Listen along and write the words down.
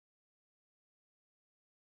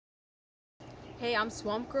Hey, I'm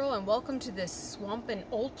Swamp Girl and welcome to this swamp and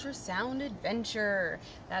ultrasound adventure.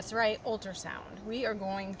 That's right, ultrasound. We are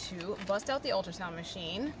going to bust out the ultrasound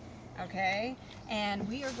machine, okay? And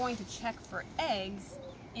we are going to check for eggs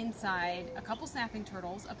inside a couple snapping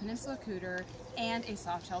turtles, a Peninsula Cooter, and a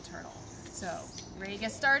softshell turtle. So, ready to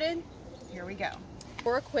get started? Here we go.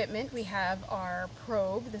 For equipment, we have our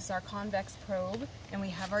probe. This is our convex probe, and we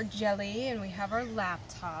have our jelly, and we have our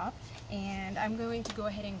laptop. And I'm going to go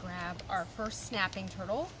ahead and grab our first snapping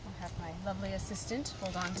turtle. I'll have my lovely assistant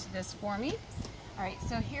hold on to this for me. All right,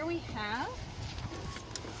 so here we have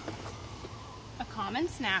a common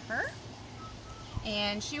snapper,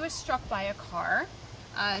 and she was struck by a car.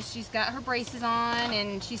 She's got her braces on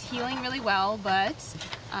and she's healing really well, but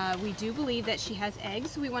we do believe that she has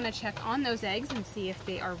eggs, so we want to check on those eggs and see if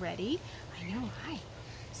they are ready. I know, hi.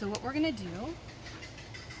 So what we're going to do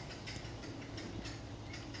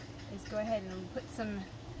is go ahead and put some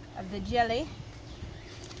of the jelly.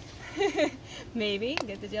 Maybe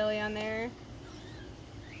get the jelly on there.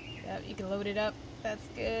 Yep, you can load it up. That's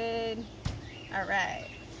good. All right,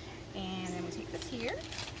 and then we take this here.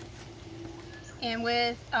 And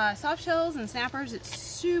with soft shells and snappers, it's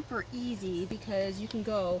super easy because you can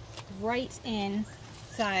go right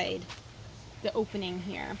inside the opening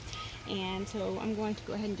here. And so I'm going to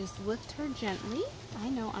go ahead and just lift her gently. I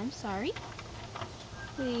know, I'm sorry.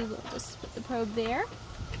 We will just put the probe there.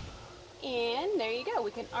 And there you go. We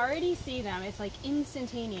can already see them. It's like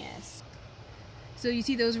instantaneous. So you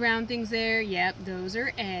see those round things there? Yep, those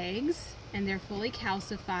are eggs. And they're fully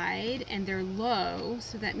calcified and they're low,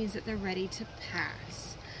 so that means that they're ready to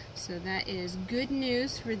pass. So that is good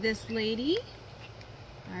news for this lady.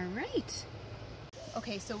 All right.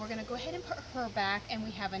 Okay, so we're gonna go ahead and put her back, and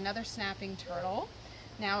we have another snapping turtle.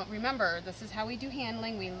 Now remember, this is how we do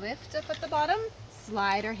handling. We lift up at the bottom,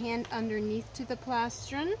 slide our hand underneath to the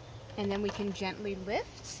plastron, and then we can gently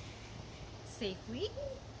lift safely.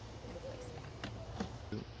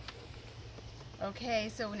 Okay,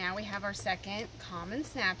 so now we have our second common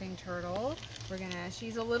snapping turtle.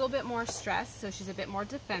 She's a little bit more stressed, so she's a bit more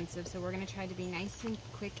defensive, so we're gonna try to be nice and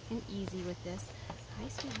quick and easy with this. Hi,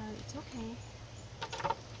 sweetheart, it's okay.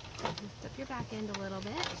 Lift up your back end a little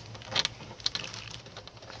bit.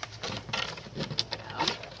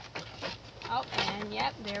 Oh, and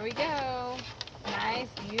yep, there we go. Nice,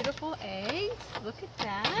 beautiful eggs. Look at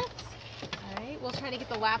that. All right, we'll try to get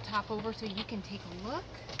the laptop over so you can take a look.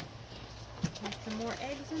 There's some more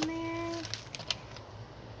eggs in there.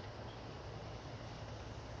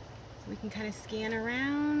 So we can kind of scan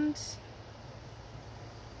around.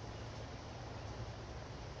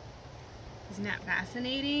 Isn't that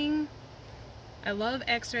fascinating? I love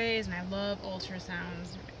x-rays and I love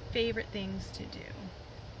ultrasounds. They're my favorite things to do.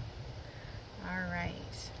 All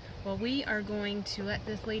right. Well, we are going to let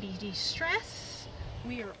this lady de-stress.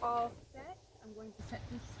 We are all set. I'm going to set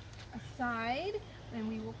this aside. Then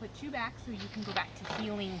we will put you back so you can go back to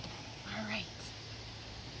healing. All right.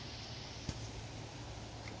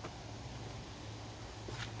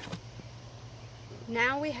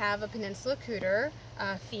 Now we have a Peninsula Cooter,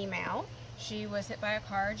 female. She was hit by a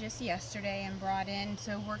car just yesterday and brought in,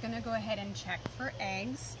 so we're gonna go ahead and check for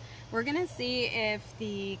eggs. We're gonna see if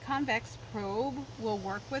the convex probe will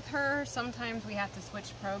work with her. Sometimes we have to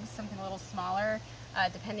switch probes, something a little smaller,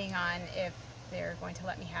 depending on if they're going to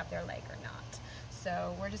let me have their leg or not.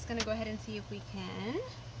 So we're just going to go ahead and see if we can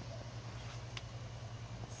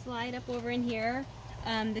slide up over in here.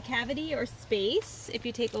 The cavity or space, if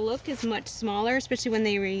you take a look, is much smaller, especially when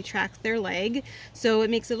they retract their leg. So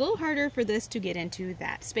it makes it a little harder for this to get into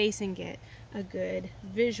that space and get a good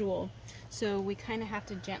visual. So we kind of have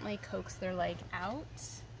to gently coax their leg out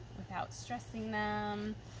without stressing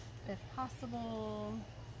them, if possible.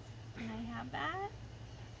 Can I have that?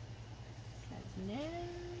 Says no.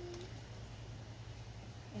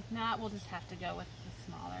 If not, we'll just have to go with the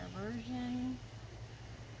smaller version.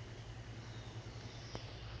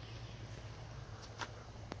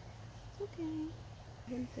 It's okay. I'm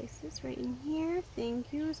going to place this right in here.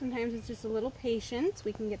 Thank you. Sometimes it's just a little patience.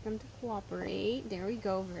 We can get them to cooperate. There we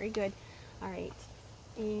go. Very good. All right.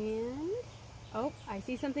 And, oh, I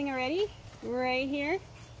see something already right here.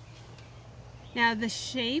 Now the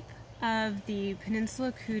shape of the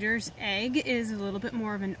Peninsula Cooter's egg is a little bit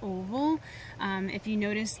more of an oval. If you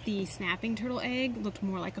notice, the snapping turtle egg looked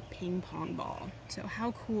more like a ping pong ball. So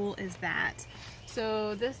how cool is that?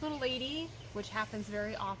 So this little lady, which happens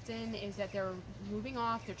very often, is that they're moving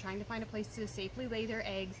off, they're trying to find a place to safely lay their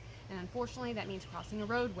eggs, and unfortunately that means crossing a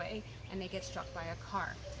roadway and they get struck by a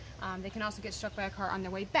car. They can also get struck by a car on their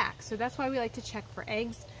way back. So that's why we like to check for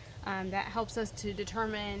eggs. That helps us to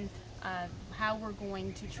determine how we're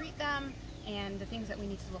going to treat them and the things that we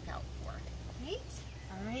need to look out for. Right?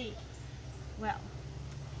 All right. Well,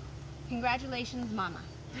 congratulations, Mama.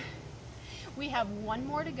 We have one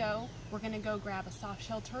more to go. We're going to go grab a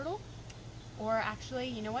soft-shell turtle. Or actually,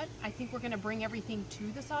 you know what? I think we're going to bring everything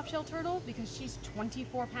to the soft-shell turtle because she's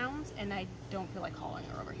 24 pounds and I don't feel like hauling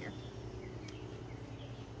her over here.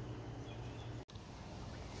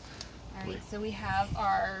 All right, so we have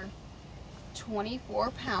our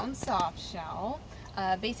 24-pound soft-shell.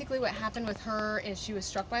 Basically what happened with her is she was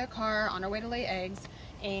struck by a car on her way to lay eggs,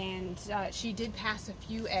 and she did pass a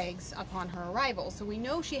few eggs upon her arrival. So we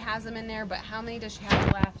know she has them in there, but how many does she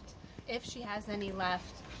have left, if she has any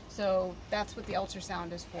left? So that's what the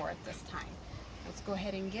ultrasound is for at this time. Let's go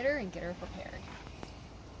ahead and get her prepared.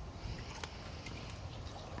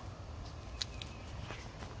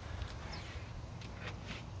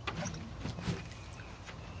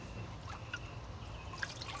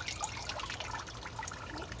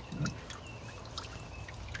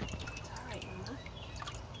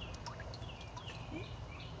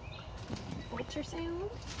 Ultrasound.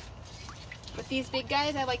 With these big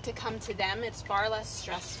guys, I like to come to them. It's far less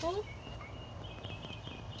stressful.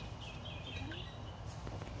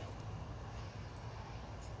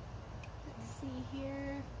 Let's see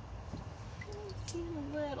here. Let's see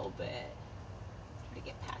a little bit. Try to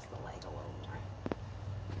get past the leg a little more.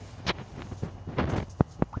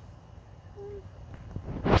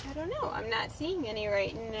 I don't know. I'm not seeing any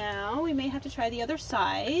right now. We may have to try the other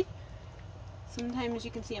side. Sometimes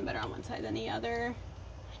you can see them better on one side than the other.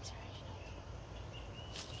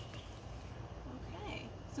 Okay,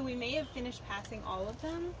 so we may have finished passing all of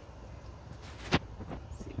them.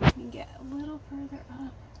 Let's see if we can get a little further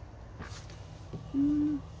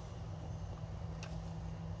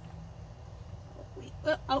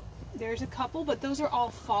up. Oh, there's a couple, but those are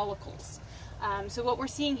all follicles. So what we're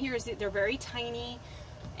seeing here is that they're very tiny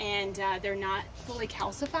and they're not fully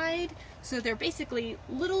calcified. So they're basically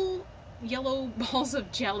little yellow balls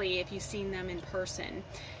of jelly if you've seen them in person,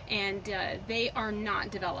 and they are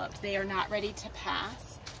not developed. They are not ready to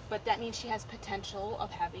pass, but that means she has potential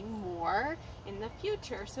of having more in the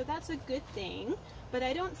future, so that's a good thing. But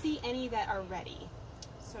I don't see any that are ready,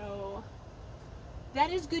 so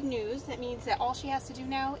that is good news. That means that all she has to do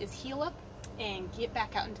now is heal up and get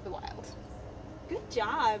back out into the wild. Good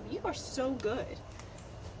job, you are so good.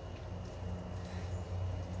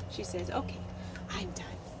 She says, okay, I'm done.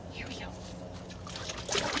 Here we go.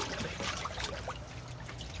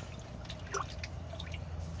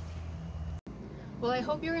 Well, I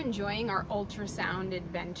hope you're enjoying our ultrasound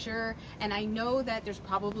adventure, and I know that there's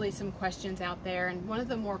probably some questions out there, and one of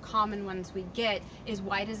the more common ones we get is,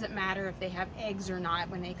 why does it matter if they have eggs or not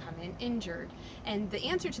when they come in injured? And the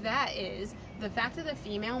answer to that is the fact that the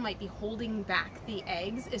female might be holding back the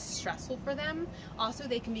eggs is stressful for them. Also,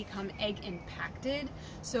 they can become egg impacted.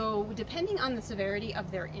 So depending on the severity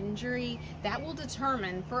of their injury, that will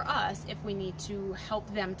determine for us if we need to help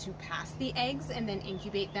them to pass the eggs and then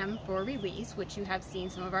incubate them for release, which you have seen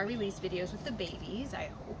some of our release videos with the babies,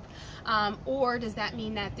 I hope. Or does that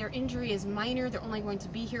mean that their injury is minor, they're only going to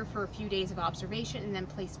be here for a few days of observation and then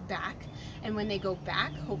placed back, and when they go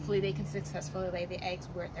back, hopefully they can successfully lay the eggs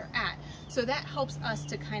where they're at. So that helps us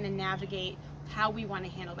to kind of navigate how we want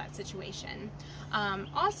to handle that situation.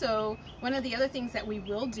 Also, one of the other things that we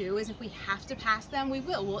will do is if we have to pass them,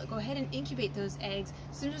 we'll go ahead and incubate those eggs.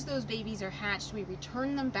 As soon as those babies are hatched, we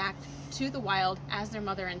return them back to the wild as their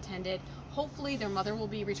mother intended. Hopefully their mother will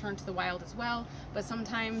be returned to the wild as well, but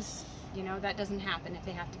sometimes, you know, that doesn't happen. If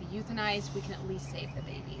they have to be euthanized, we can at least save the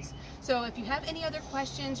babies. So if you have any other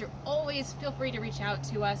questions, you're always feel free to reach out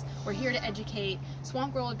to us. We're here to educate.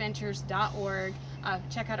 swampgirladventures.org.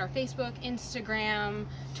 Check out our Facebook, Instagram,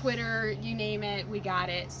 Twitter, you name it, we got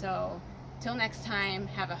it. So till next time,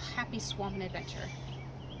 have a happy swamping adventure.